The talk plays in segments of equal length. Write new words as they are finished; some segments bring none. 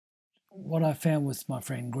what I found with my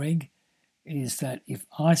friend Greg is that if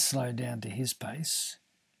I slow down to his pace,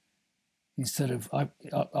 instead of I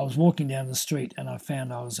was walking down the street and I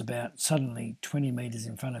found I was about suddenly 20 metres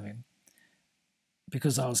in front of him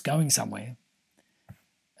because I was going somewhere,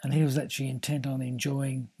 and he was actually intent on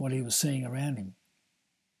enjoying what he was seeing around him.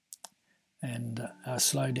 And I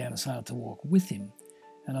slowed down and started to walk with him.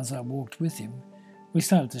 And as I walked with him, we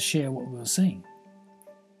started to share what we were seeing.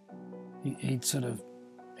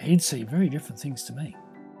 He'd see very different things to me.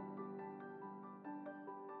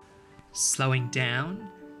 Slowing down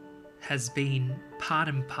has been part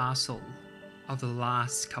and parcel of the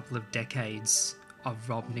last couple of decades of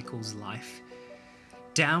Rob Nichols' life.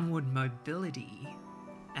 Downward mobility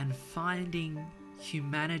and finding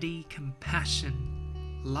humanity,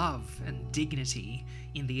 compassion, love and dignity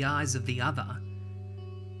in the eyes of the other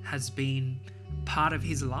has been part of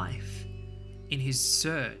his life in his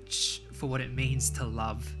search for what it means to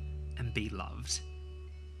love and be loved.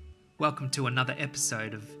 Welcome to another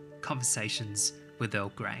episode of Conversations with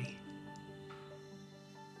Earl Grey.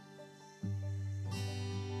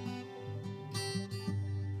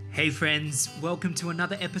 Hey friends, welcome to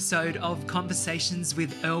another episode of Conversations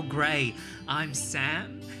with Earl Grey. I'm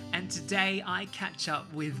Sam, and today I catch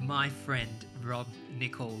up with my friend Rob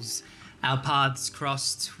Nichols. Our paths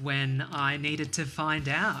crossed when I needed to find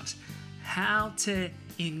out how to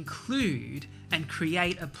include and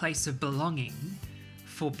create a place of belonging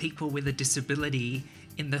for people with a disability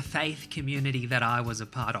in the faith community that I was a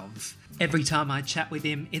part of. Every time I chat with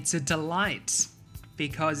him, it's a delight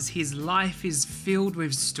because his life is filled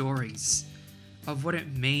with stories of what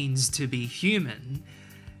it means to be human,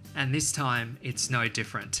 and this time it's no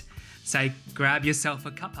different. So grab yourself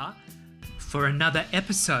a cuppa for another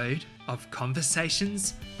episode of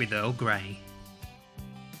Conversations with Earl Grey.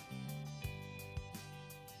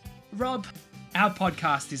 Rob, our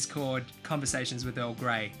podcast is called Conversations with Earl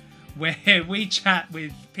Grey, where we chat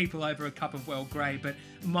with people over a cup of Earl Grey, but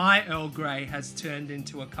my Earl Grey has turned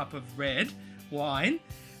into a cup of red wine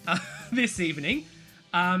this evening.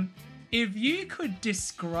 If you could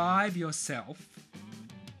describe yourself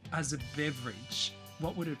as a beverage,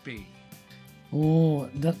 what would it be? Oh,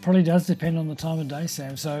 that probably does depend on the time of day,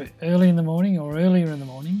 Sam. So early in the morning or earlier in the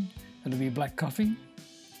morning, it'll be black coffee.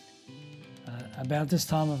 About this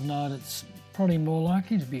time of night, it's probably more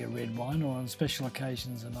likely to be a red wine, or on special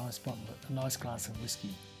occasions, a nice glass of whiskey.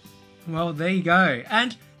 Well, there you go.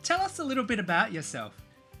 And tell us a little bit about yourself.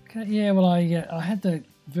 Okay, yeah, well, I had the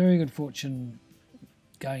very good fortune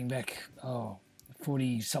going back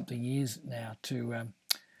 40-something years now to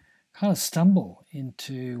kind of stumble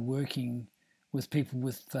into working with people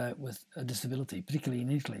with a disability, particularly an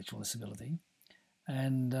intellectual disability,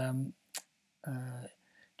 and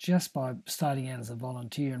just by starting out as a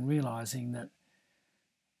volunteer and realising that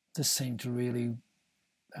this seemed to really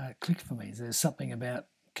click for me. There's something about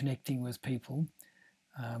connecting with people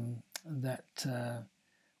that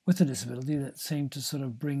with a disability that seemed to sort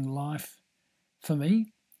of bring life for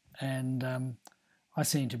me, and I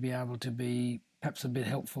seemed to be able to be perhaps a bit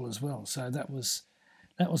helpful as well. So that was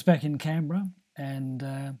back in Canberra, and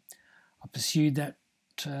I pursued that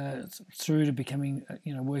through to becoming,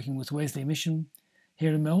 working with Wesley Mission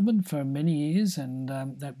here in Melbourne for many years, and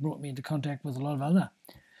that brought me into contact with a lot of other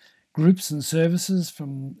groups and services,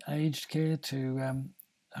 from aged care to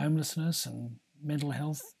homelessness and mental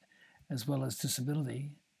health, as well as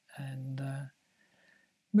disability, and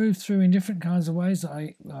moved through in different kinds of ways.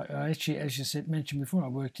 I actually, as you mentioned before, I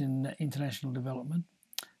worked in international development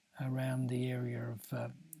around the area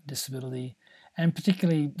of disability, and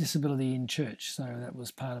particularly disability in church. So that was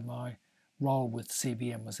part of my role with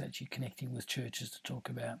CBM, was actually connecting with churches to talk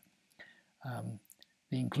about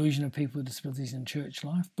the inclusion of people with disabilities in church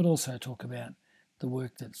life, but also talk about the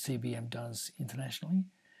work that CBM does internationally.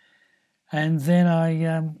 And then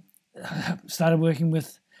I started working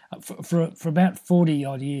with, for about 40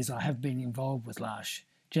 odd years, I have been involved with L'Arche,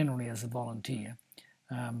 generally as a volunteer.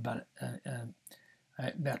 But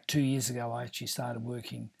about 2 years ago, I actually started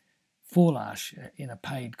working for L'Arche in a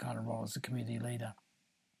paid kind of role as a community leader.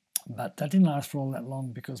 But that didn't last for all that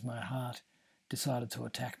long, because my heart decided to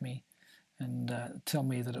attack me and tell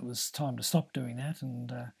me that it was time to stop doing that.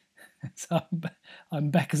 And so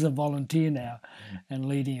I'm back as a volunteer now and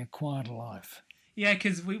leading a quieter life. Yeah,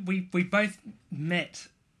 because we both met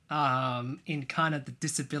in kind of the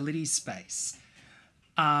disability space.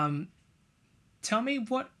 Tell me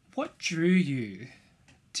what drew you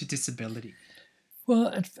to disability? Well,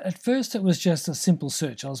 at first it was just a simple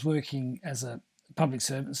search. I was working as a public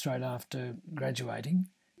servant straight after graduating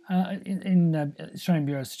in Australian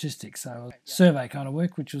Bureau of Statistics, so survey kind of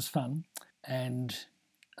work, which was fun. And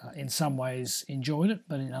in some ways enjoyed it,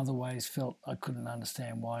 but in other ways felt I couldn't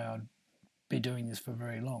understand why I'd be doing this for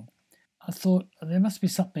very long. I thought there must be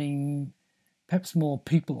something perhaps more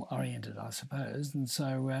people oriented, I suppose. And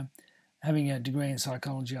so, having a degree in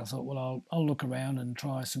psychology, I thought, well, I'll look around and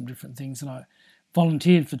try some different things. And I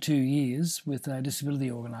volunteered for 2 years with a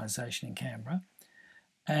disability organisation in Canberra,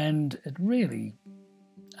 and it really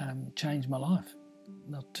changed my life.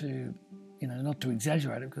 Not to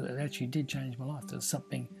exaggerate it, because it actually did change my life. There's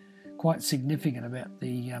something quite significant about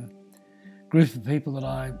the group of people that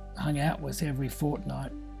I hung out with every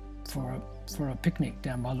fortnight for a picnic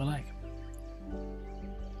down by the lake.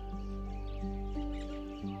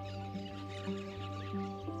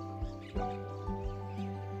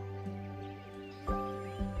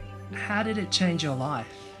 How did it change your life?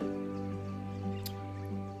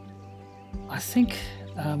 I think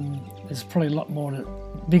there's probably a lot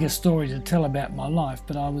bigger story to tell about my life,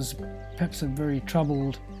 but I was perhaps a very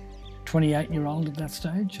troubled 28-year-old at that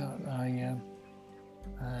stage.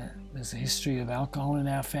 There's a history of alcohol in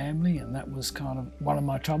our family, and that was kind of one of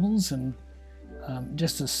my troubles, and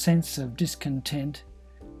just a sense of discontent,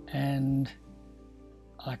 and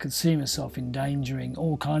I could see myself endangering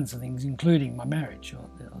all kinds of things, including my marriage.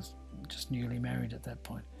 I was just newly married at that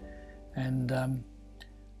point. And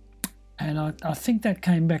I think that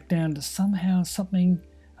came back down to somehow something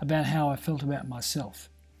about how I felt about myself.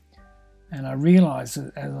 And I realised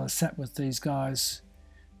that as I sat with these guys,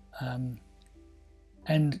 and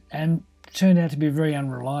turned out to be very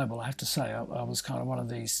unreliable, I have to say. I was kind of one of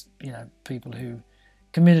these, people who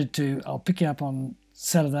committed to, I'll pick you up on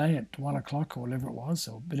Saturday at 1 o'clock or whatever it was,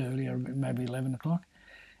 or a bit earlier, maybe 11 o'clock.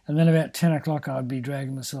 And then about 10 o'clock, I'd be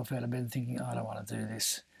dragging myself out of bed thinking, I don't want to do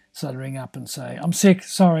this. So I'd ring up and say, I'm sick,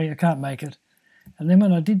 sorry, I can't make it. And then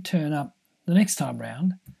when I did turn up the next time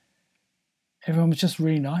round, everyone was just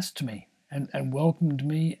really nice to me and welcomed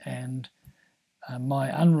me, and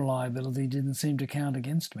my unreliability didn't seem to count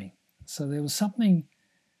against me. So there was something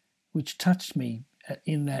which touched me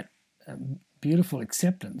in that beautiful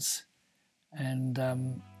acceptance, and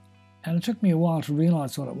it took me a while to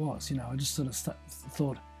realise what it was. I just sort of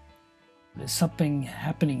thought, there's something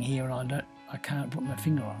happening here, and I can't put my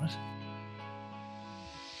finger on it.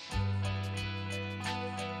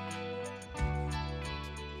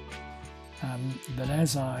 But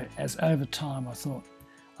as over time, I thought,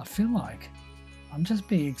 I feel like I'm just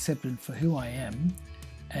being accepted for who I am,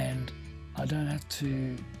 and I don't have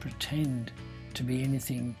to pretend to be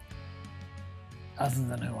anything other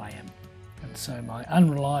than who I am. And so my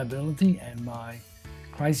unreliability and my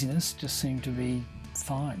craziness just seemed to be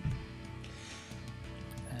fine.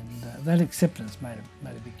 And that acceptance made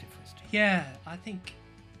a big difference to me. Yeah, I think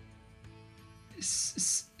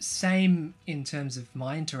same in terms of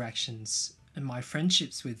my interactions and my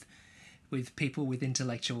friendships with people with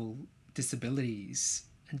intellectual disabilities,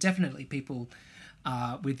 and definitely people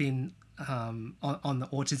within on the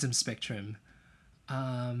autism spectrum,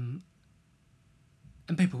 and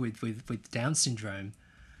people with Down syndrome.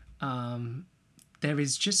 There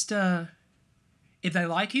is just if they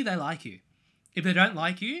like you, they like you. If they don't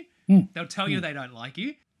like you, they'll tell you they don't like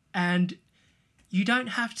you, and you don't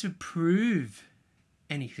have to prove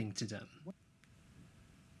anything to them.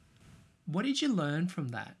 What did you learn from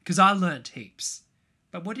that? Because I learnt heaps,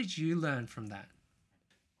 but what did you learn from that?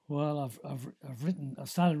 Well, I've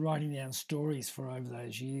started writing down stories for over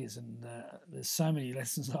those years, and there's so many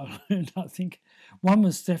lessons I learned. I think one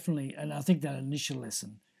was definitely, and I think that initial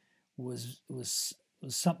lesson was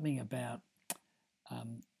something about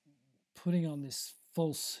putting on this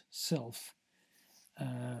false self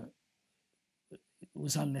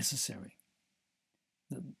was unnecessary.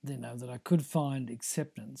 That I could find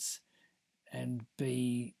acceptance and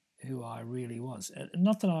be who I really was.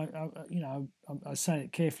 Not that I say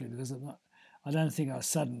it carefully, because I don't think I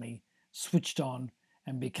suddenly switched on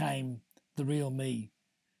and became the real me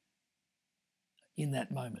in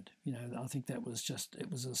that moment. I think that was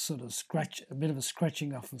it was a sort of a bit of a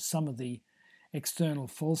scratching off of some of the external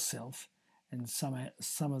false self, and some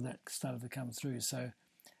of that started to come through. So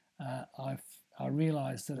I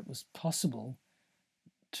realised that it was possible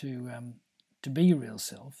to be your real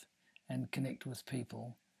self and connect with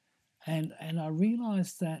people. And I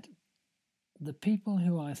realised that the people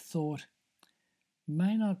who I thought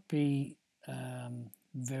may not be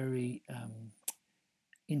very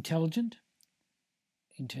intelligent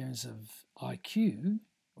in terms of IQ,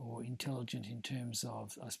 or intelligent in terms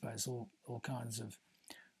of, I suppose, all kinds of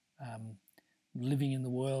living in the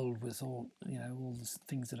world with all the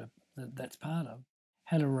things that's part of,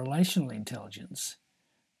 had a relational intelligence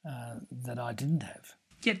that I didn't have.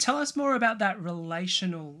 Yeah, tell us more about that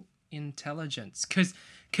relational intelligence?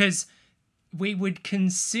 Because we would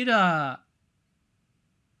consider,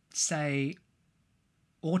 say,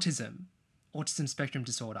 autism spectrum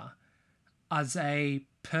disorder, as a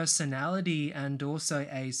personality and also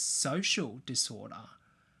a social disorder.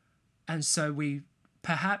 And so we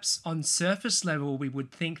perhaps on surface level, we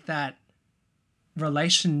would think that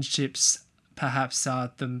relationships perhaps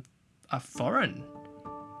are foreign.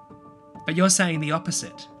 But you're saying the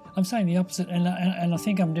opposite. I'm saying the opposite, and I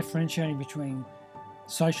think I'm differentiating between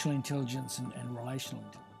social intelligence and relational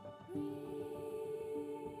intelligence.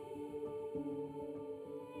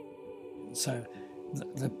 So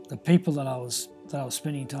the people that I was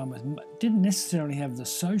spending time with didn't necessarily have the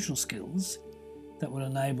social skills that would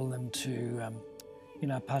enable them to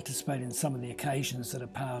participate in some of the occasions that are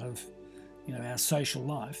part of our social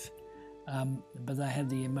life, but they had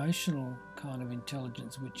the emotional kind of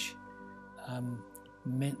intelligence which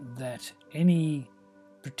meant that any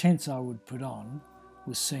pretense I would put on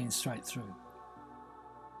was seen straight through.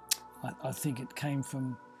 I think it came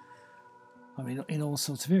from, in all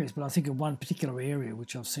sorts of areas, but I think in one particular area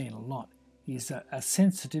which I've seen a lot is a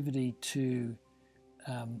sensitivity to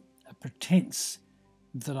a pretense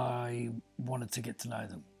that I wanted to get to know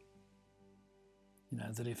them.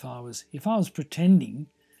 That if I was pretending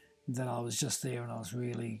that I was just there and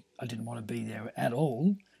I didn't want to be there at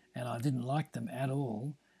all, and I didn't like them at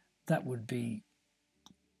all, that would be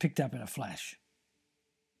picked up in a flash.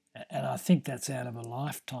 And I think that's out of a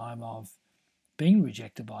lifetime of being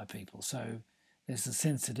rejected by people. So there's a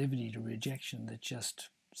sensitivity to rejection that just,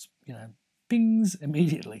 pings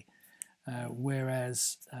immediately.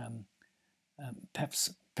 Whereas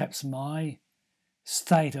perhaps my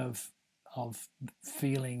state of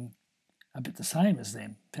feeling a bit the same as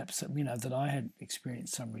them, perhaps that I had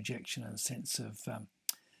experienced some rejection and a sense of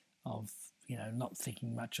not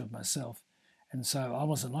thinking much of myself, and so I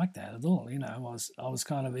wasn't like that at all. I was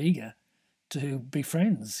kind of eager to be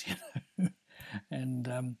friends, and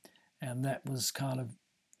that was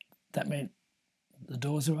that meant the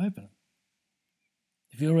doors are open.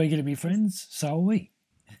 If you're eager to be friends, so are we.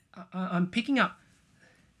 I'm picking up,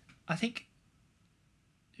 I think,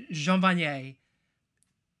 Jean Vanier.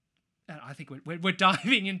 I think we're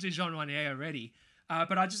diving into Jean Vanier already.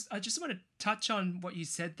 But I just want to touch on what you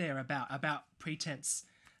said there about pretense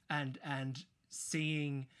and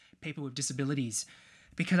seeing people with disabilities,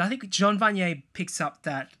 because I think Jean Vanier picks up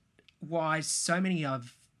that why so many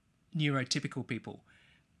of neurotypical people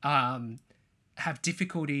have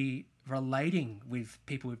difficulty relating with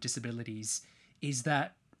people with disabilities is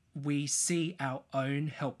that we see our own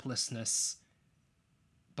helplessness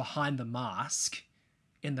behind the mask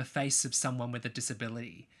in the face of someone with a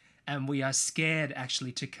disability. And we are scared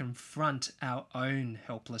actually to confront our own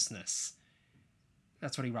helplessness.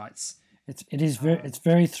 That's what he writes. It's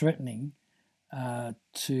very threatening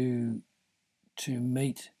to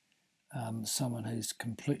meet someone who's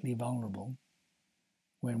completely vulnerable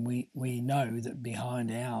when we know that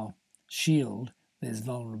behind our shield there's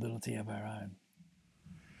vulnerability of our own.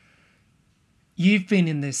 You've been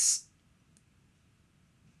in this,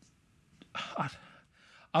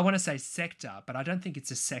 I want to say sector, but I don't think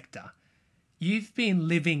it's a sector. You've been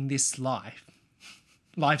living this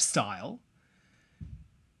lifestyle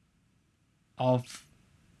of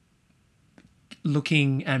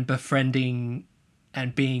looking and befriending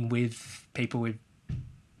and being with people with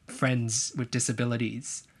friends with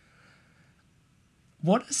disabilities.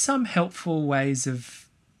 What are some helpful ways of,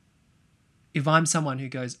 if I'm someone who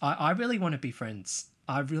goes, I really want to be friends,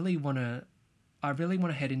 I really want to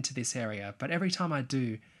head into this area, but every time I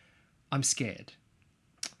do, I'm scared.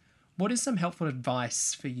 What is some helpful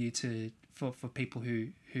advice for you for people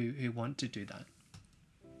who want to do that?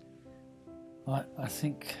 I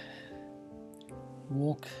think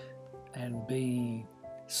walk and be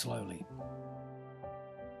slowly.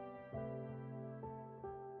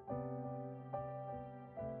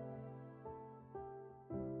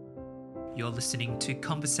 You're listening to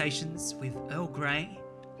Conversations with Earl Grey.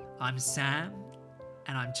 I'm Sam,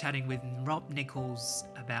 and I'm chatting with Rob Nichols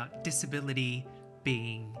about disability,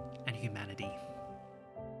 being, and humanity.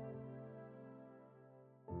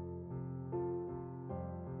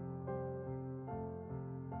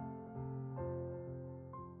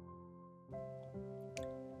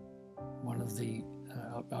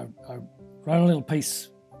 I wrote a little piece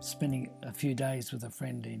spending a few days with a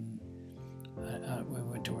friend we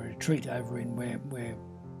went to a retreat over in where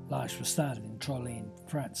L'Arche was started, in Trolly in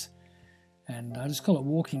France. And I just call it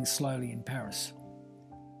Walking Slowly in Paris.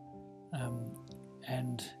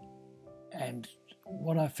 And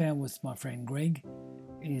what I found with my friend Greg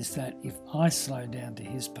is that if I slow down to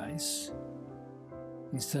his pace,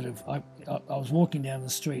 instead of, I was walking down the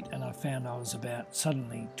street and I found I was about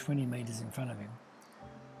suddenly 20 metres in front of him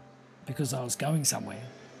because I was going somewhere,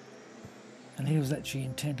 and he was actually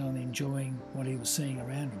intent on enjoying what he was seeing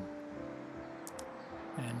around him.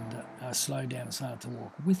 And I slowed down and started to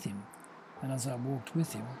walk with him. And as I walked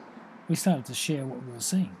with him, we started to share what we were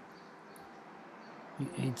seeing.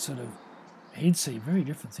 He'd see very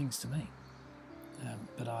different things to me.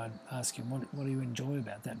 But I'd ask him, what do you enjoy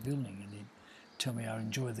about that building? And he'd tell me I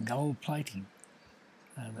enjoy the gold plating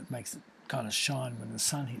that makes it kind of shine when the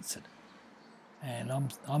sun hits it. And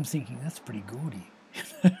I'm thinking, that's pretty gaudy.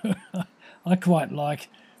 I quite like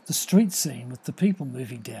the street scene with the people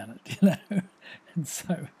moving down it, And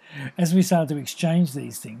so as we started to exchange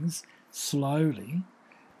these things slowly,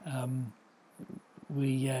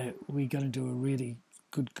 we got into a really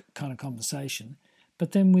good kind of conversation.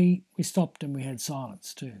 But then we stopped and we had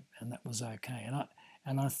silence too, and that was okay.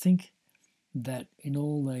 And I think that with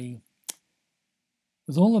all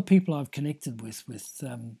the people I've connected with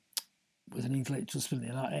an intellectual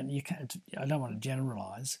disability, I don't want to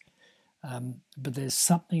generalise, but there's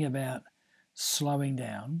something about slowing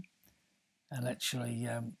down and actually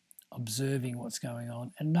observing what's going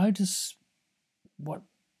on, and notice what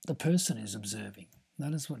the person is observing.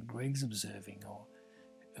 Notice what Greg's observing, or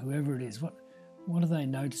whoever it is. What are they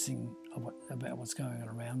noticing about what's going on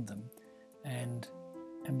around them, and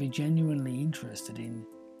be genuinely interested in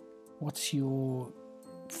what's your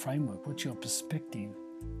framework, what's your perspective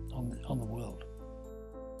on the world.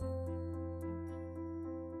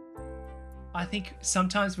 I think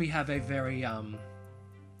sometimes we have a very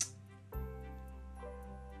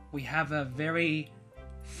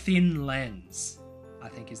thin lens, I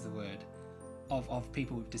think is the word, of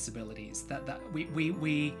people with disabilities. That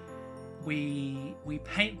we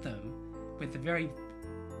paint them with the very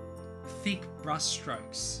thick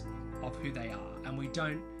brushstrokes of who they are,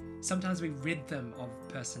 and sometimes we rid them of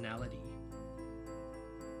personality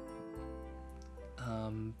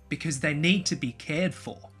because they need to be cared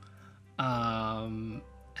for. And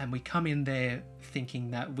we come in there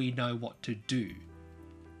thinking that we know what to do,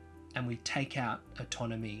 and we take out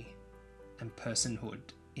autonomy and personhood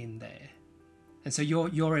in there. And so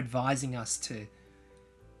you're advising us to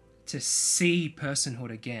see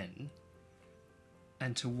personhood again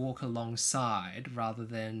and to walk alongside rather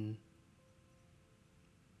than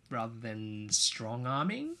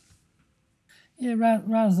strong-arming. Yeah,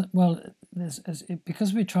 rather well,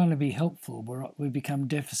 because we're trying to be helpful, we become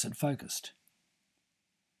deficit focused.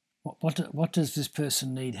 What does this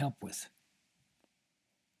person need help with?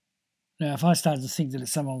 Now, if I started to think that if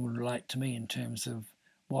someone would relate to me in terms of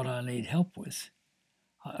what I need help with,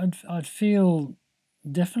 I'd feel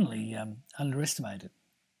definitely underestimated.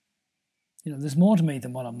 There's more to me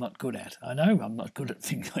than what I'm not good at. I know I'm not good at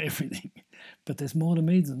things like everything, but there's more to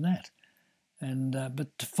me than that. And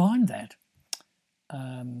but to find that,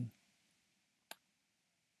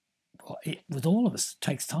 with all of us,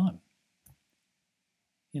 takes time.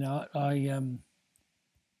 I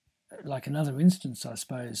like another instance, I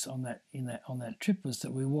suppose, on that trip was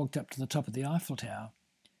that we walked up to the top of the Eiffel Tower,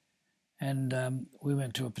 and we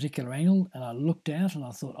went to a particular angle, and I looked out and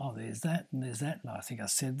I thought, oh, there's that and there's that, and I think I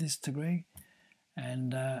said this to Greg,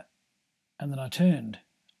 and then I turned,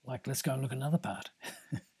 like, let's go and look at another part,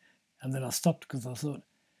 and then I stopped because I thought,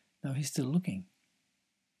 no, he's still looking,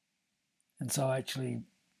 and so I actually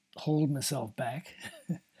hauled myself back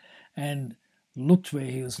and looked where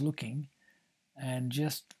he was looking, and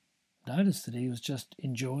just noticed that he was just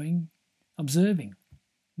enjoying, observing,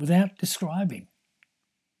 without describing,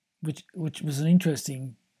 which was an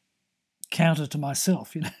interesting counter to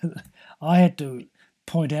myself. I had to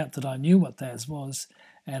point out that I knew what that was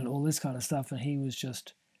and all this kind of stuff, and he was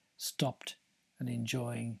just stopped and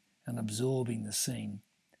enjoying and absorbing the scene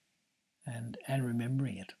and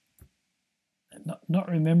remembering it. Not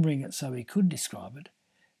remembering it so he could describe it,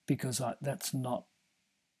 because that's not,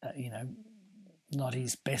 not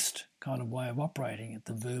his best kind of way of operating at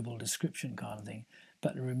the verbal description kind of thing,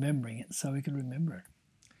 but remembering it so he could remember it.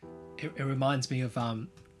 It reminds me of one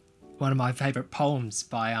of my favourite poems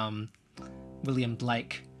by William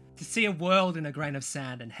Blake. To see a world in a grain of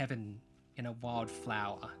sand and heaven in a wild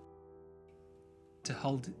flower. To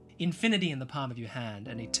hold infinity in the palm of your hand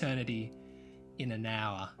and eternity in an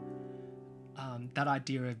hour. That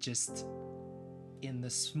idea of just in the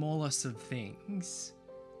smallest of things,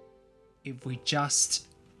 if we just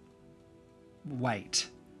wait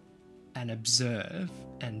and observe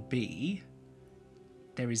and be,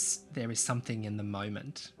 there is something in the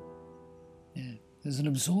moment. Yeah, there's an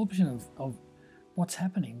absorption of what's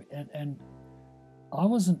happening, and I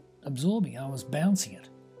wasn't absorbing, I was bouncing it.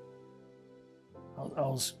 I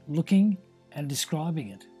was looking and describing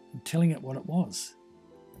it and telling it what it was.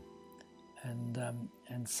 And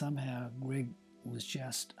somehow Greg was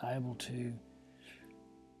just able to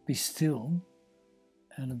be still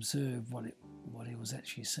and observe what he was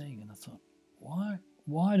actually seeing. And I thought,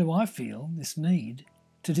 why do I feel this need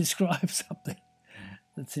to describe something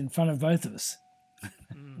that's in front of both of us?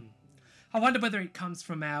 I wonder whether it comes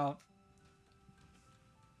from our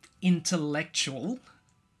intellectual,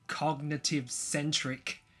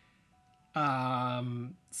 cognitive-centric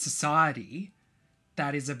society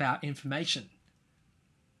that is about information.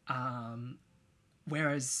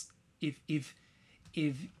 Whereas if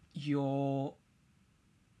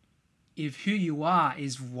who you are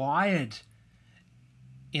is wired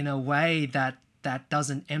in a way that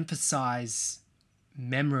doesn't emphasize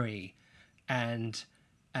memory and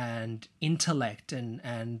intellect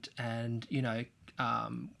and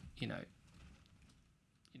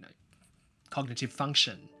cognitive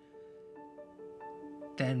function,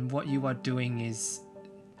 then what you are doing is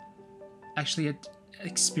actually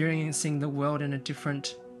experiencing the world in a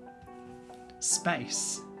different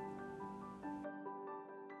space.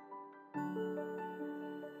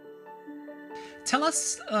 Tell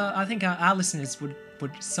us, I think our listeners would,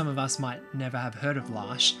 some of us might never have heard of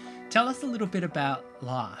L'Arche. Tell us a little bit about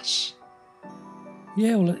L'Arche.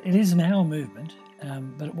 Yeah, well, it is an hour movement,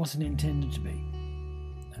 but it wasn't intended to be.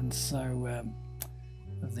 And so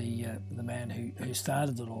the man who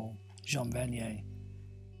started it all, Jean Vanier,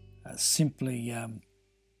 simply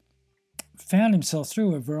found himself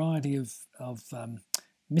through a variety of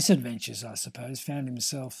misadventures, I suppose, found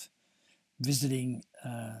himself visiting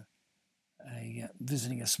a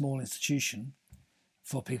small institution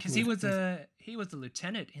for people. Because he was a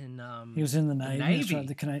lieutenant in he was in the Navy. That's right,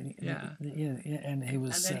 the Canadian. Yeah, and he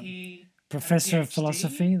was professor of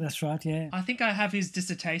philosophy. That's right. Yeah. I think I have his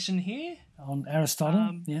dissertation here on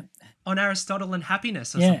Aristotle. On Aristotle and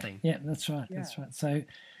happiness or something. Yeah, that's right. Yeah. That's right. So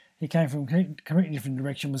he came from a completely different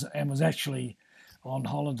direction, was actually on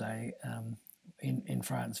holiday in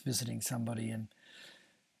France visiting somebody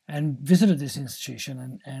and visited this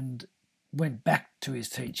institution and went back to his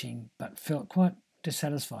teaching, but felt quite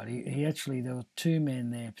dissatisfied. He actually, there were two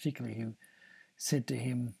men there particularly who said to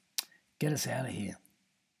him, "Get us out of here."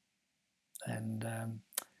 And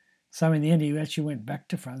so in the end, he actually went back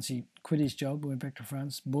to France. He quit his job, went back to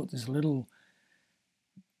France, bought this little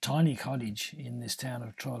tiny cottage in this town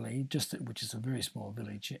of Trolly, which is a very small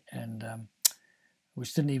village, and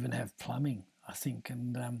which didn't even have plumbing, I think,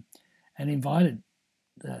 and invited,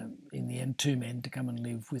 in the end, two men to come and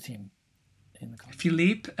live with him in the cottage.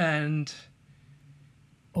 Philippe and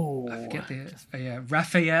I forget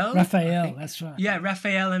Raphael. Raphael, that's right. Yeah,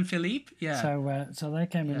 Raphael and Philippe. Yeah. So they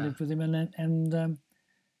came and lived with him, and then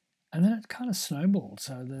it kind of snowballed.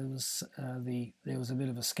 So there was a bit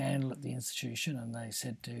of a scandal at the institution, and they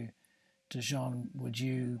said to Jean, "Would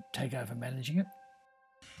you take over managing it?"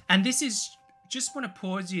 And this is, just want to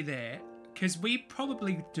pause you there, because we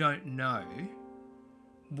probably don't know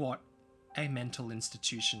what a mental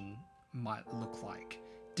institution might look like.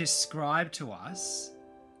 Describe to us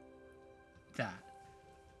that.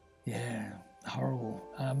 Yeah, horrible.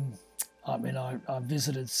 I mean, I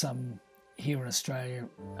visited some here in Australia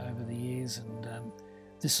over the years, and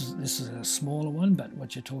this is a smaller one, but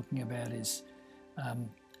what you're talking about is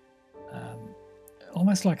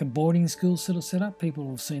almost like a boarding school sort of setup. People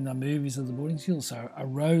have seen the movies of the boarding school, so a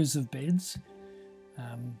rows of beds.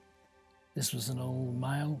 This was an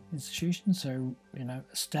all-male institution, so a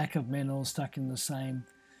stack of men all stuck in the same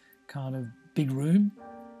kind of big room,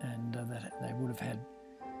 and that they would have had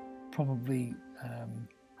probably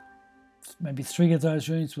maybe 3 of those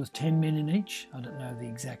rooms with 10 men in each. I don't know the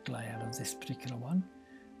exact layout of this particular one.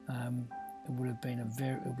 It would have been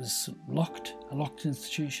it was a locked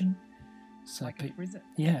institution. So like a prison.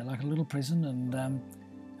 Yeah, like a little prison,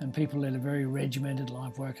 and people led a very regimented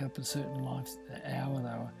life, woke up at a certain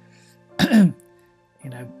hour. They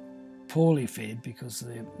were poorly fed because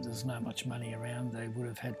there's not much money around. They would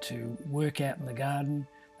have had to work out in the garden.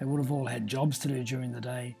 They would have all had jobs to do during the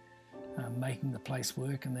day, making the place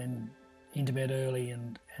work, and then into bed early,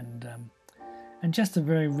 and just a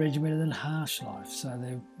very regimented and harsh life. So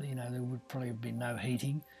there would probably have been no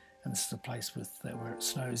heating, and this is a place where it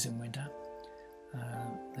snows in winter.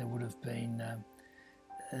 There would have been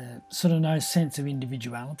sort of no sense of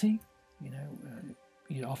individuality.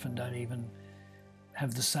 You often don't even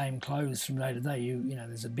have the same clothes from day to day.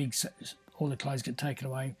 There's a big, all the clothes get taken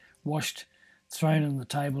away, washed, thrown on the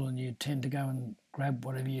table, and you tend to go and grab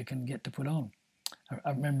whatever you can get to put on.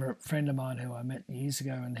 I remember a friend of mine who I met years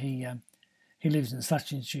ago, and he lived in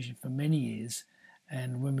such an institution for many years,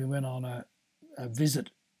 and when we went on a a visit.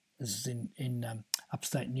 This is in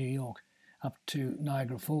upstate New York, up to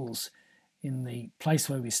Niagara Falls. In the place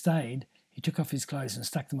where we stayed, he took off his clothes and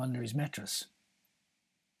stuck them under his mattress.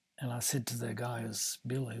 And I said to the guy, it was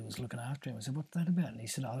Bill, who was looking after him, I said, "What's that about?" And he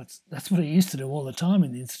said, "Oh, that's what he used to do all the time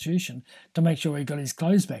in the institution to make sure he got his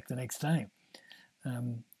clothes back the next day."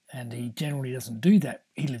 And he generally doesn't do that.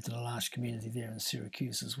 He lived in a large community there in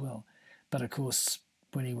Syracuse as well. But of course,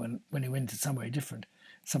 when he went to somewhere different,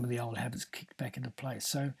 some of the old habits kicked back into place.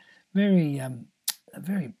 So a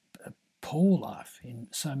very poor life in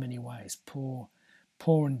so many ways. Poor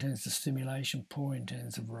in terms of stimulation, poor in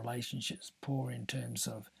terms of relationships, poor in terms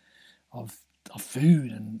of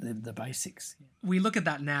food and the basics. We look at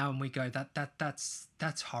that now and we go, that's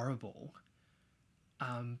horrible.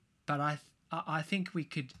 But I think we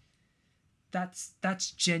could.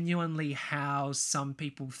 That's genuinely how some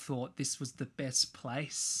people thought this was the best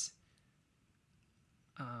place.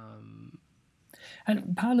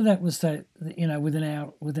 And part of that was that, within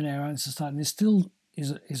our own society, there still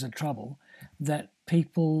is a trouble that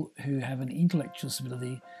people who have an intellectual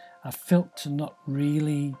disability are felt to not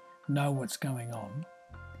really know what's going on,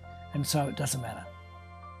 and so it doesn't matter.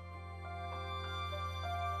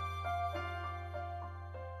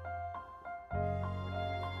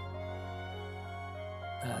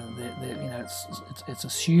 It's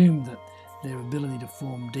assumed that their ability to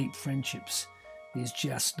form deep friendships is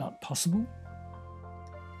just not possible,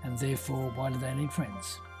 and therefore, why do they need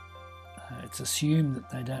friends? It's assumed that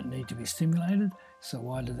they don't need to be stimulated, so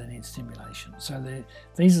why do they need stimulation? So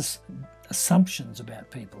these assumptions about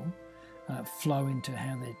people flow into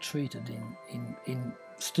how they're treated in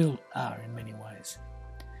still are in many ways,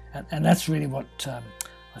 and that's really what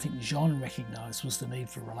I think Jean recognised was the need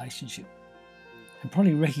for a relationship. And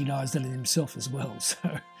probably recognised that in himself as well. So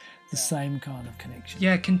the same kind of connection.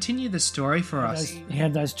 Yeah, continue the story for us. He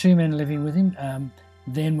had those two men living with him.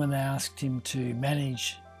 Then when they asked him to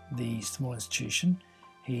manage the small institution,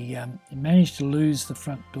 he managed to lose the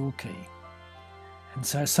front door key. And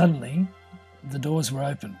so suddenly the doors were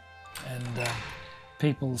open and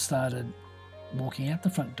people started walking out the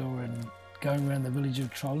front door and going around the village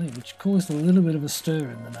of Tralee, which caused a little bit of a stir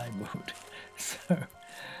in the neighbourhood.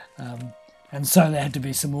 And so there had to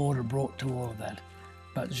be some order brought to all of that.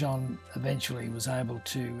 But Jean eventually was able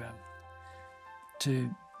to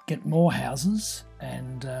get more houses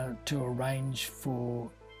and to arrange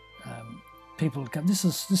for people to come. This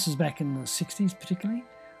is back in the 60s particularly,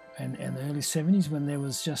 and the early 70s, when there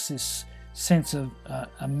was just this sense of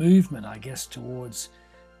a movement, I guess, towards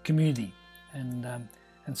community. And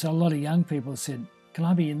so a lot of young people said, "Can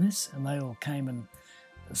I be in this?" And they all came, and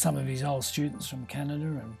some of his old students from Canada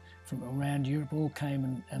and from around Europe all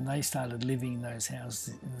came and they started living in those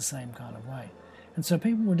houses in the same kind of way. And so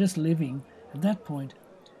people were just living at that point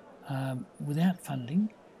without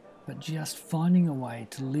funding, but just finding a way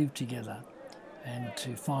to live together and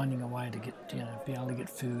to finding a way to get, be able to get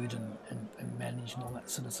food and manage and all that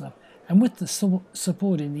sort of stuff. And with the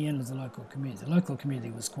support in the end of the local community. The local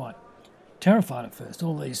community was quite terrified at first.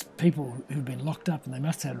 All these people who'd been locked up, and they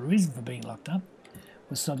must have had a reason for being locked up,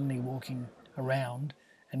 were suddenly walking around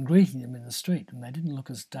and greeting them in the street, and they didn't look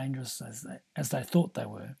as dangerous as they thought they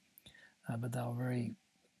were, but they were very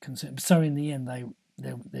concerned. So in the end,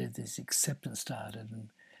 this acceptance started, and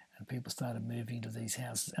people started moving into these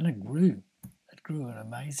houses, and it grew at an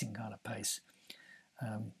amazing kind of pace,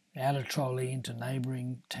 out of Tralee into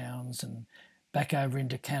neighbouring towns and back over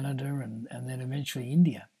into Canada, and then eventually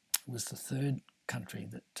India was the third country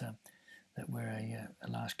that where a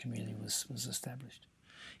large community was established.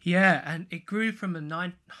 Yeah, and it grew from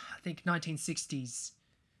I think 1960s,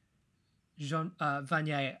 Jean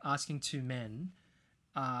Vanier asking two men,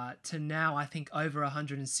 to now I think over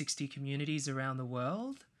 160 communities around the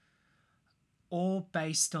world, all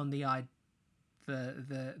based on the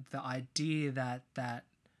idea that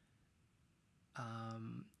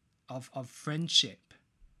of friendship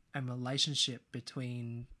and relationship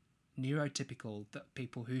between neurotypical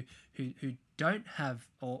people who don't have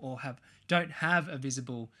don't have a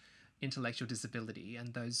visible intellectual disability,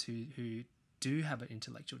 and those who do have an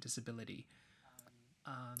intellectual disability.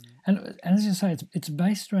 And as you say, it's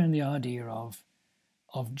based around the idea of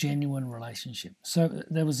genuine relationship. So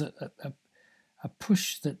there was a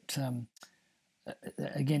push that,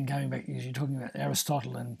 again, going back, as you're talking about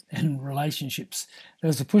Aristotle and relationships, there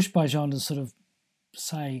was a push by Jean to sort of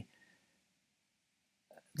say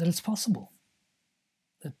that it's possible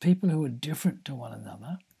that people who are different to one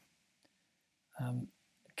another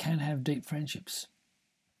can have deep friendships.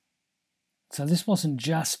 So this wasn't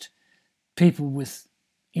just people with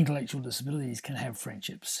intellectual disabilities can have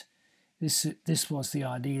friendships. This was the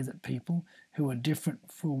idea that people who are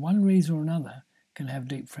different for one reason or another can have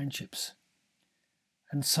deep friendships.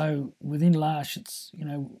 And so within L'Arche, it's,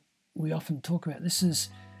 we often talk about this is,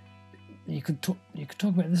 you could talk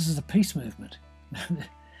about this as a peace movement.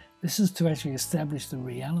 This is to actually establish the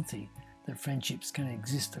reality that friendships can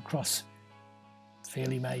exist across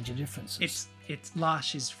fairly major differences. It's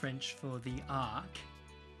L'Arche is French for the arc,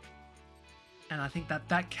 and I think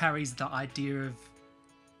that carries the idea of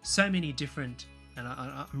so many different, and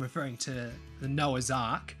I'm referring to the Noah's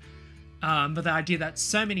Ark, but the idea that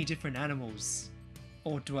so many different animals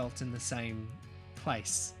all dwelt in the same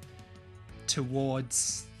place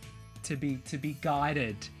towards to be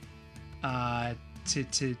guided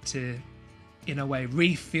to in a way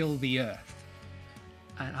refill the earth.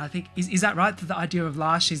 And I think is that right, that the idea of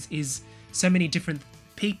L'Arche is so many different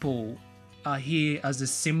people are here as a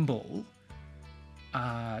symbol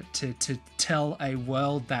to tell a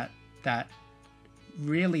world that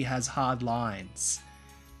really has hard lines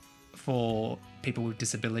for people with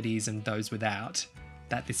disabilities and those without,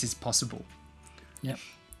 that this is possible. Yep,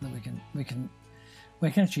 that we can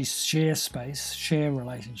actually share space, share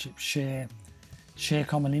relationships, share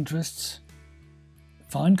common interests,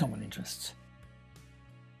 find common interests.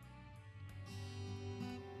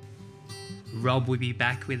 Rob will be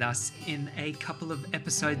back with us in a couple of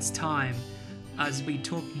episodes' time as we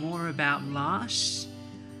talk more about L'Arche,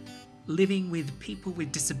 living with people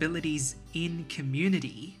with disabilities in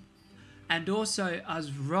community, and also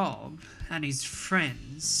as Rob and his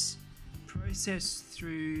friends process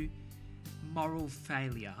through moral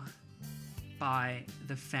failure by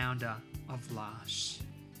the founder of L'Arche.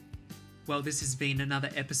 Well, this has been another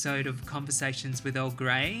episode of Conversations with Earl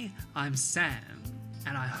Grey. I'm Sam,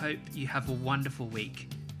 and I hope you have a wonderful week,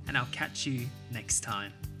 and I'll catch you next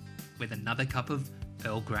time with another cup of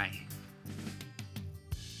Earl Grey.